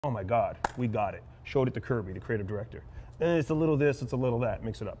Oh my God, we got it. Showed it to Kirby, the creative director. And it's a little this, it's a little that,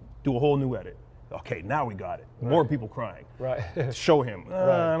 mix it up. Do a whole new edit. Okay, now we got it. More people crying. Right. Show him.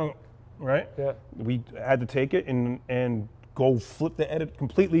 Right. I don't, right? Yeah. We had to take it and go flip the edit,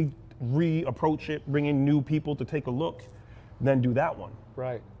 completely re-approach it, bring in new people to take a look, then do that one.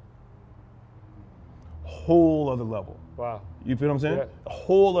 Right. Whole other level. Wow. You feel what I'm saying? Yeah. A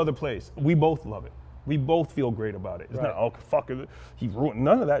whole other place. We both love it. We both feel great about it. It's Right. not, oh, fuck it, he ruined,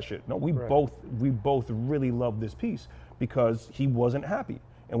 none of that shit. No, we Right. both really love this piece because he wasn't happy.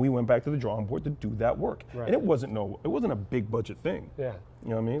 And we went back to the drawing board to do that work. Right. And it wasn't a big budget thing. Yeah. You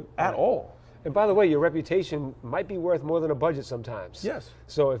know what I mean? At all. And by the way, your reputation might be worth more than a budget sometimes. Yes.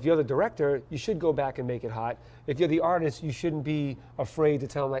 So if you're the director, you should go back and make it hot. If you're the artist, you shouldn't be afraid to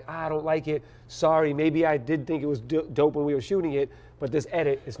tell them like, I don't like it. Sorry, maybe I did think it was dope when we were shooting it, but this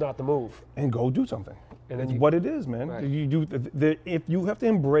edit is not the move. And go do something. And then it's what it is, man. Right. You do if you have to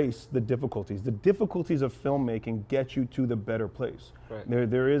embrace the difficulties. The difficulties of filmmaking get you to the better place. Right.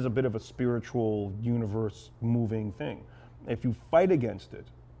 There is a bit of a spiritual universe moving thing. If you fight against it,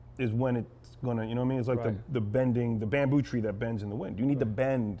 is when it's gonna, you know what I mean? It's like Right. the bending, the bamboo tree that bends in the wind. You need to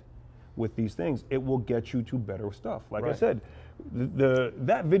bend with these things. It will get you to better stuff. Like I Right. said,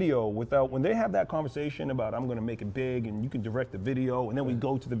 that video when they have that conversation about I'm gonna make it big and you can direct the video and then we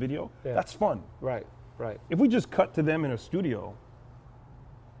go to the video, Yeah. that's fun. Right, right. If we just cut to them in a studio,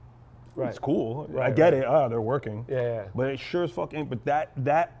 Right. it's cool. I Right, get right. it. They're working. Yeah, yeah. But it sure as fuck ain't. But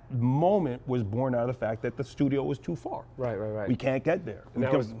that moment was born out of the fact that the studio was too far. Right, right, right. We can't get there. And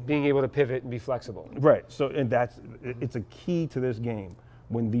that was being able to pivot and be flexible. Right. So, and it's a key to this game.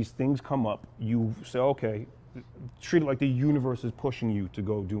 When these things come up, you say, okay, treat it like the universe is pushing you to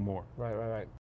go do more. Right, right, right.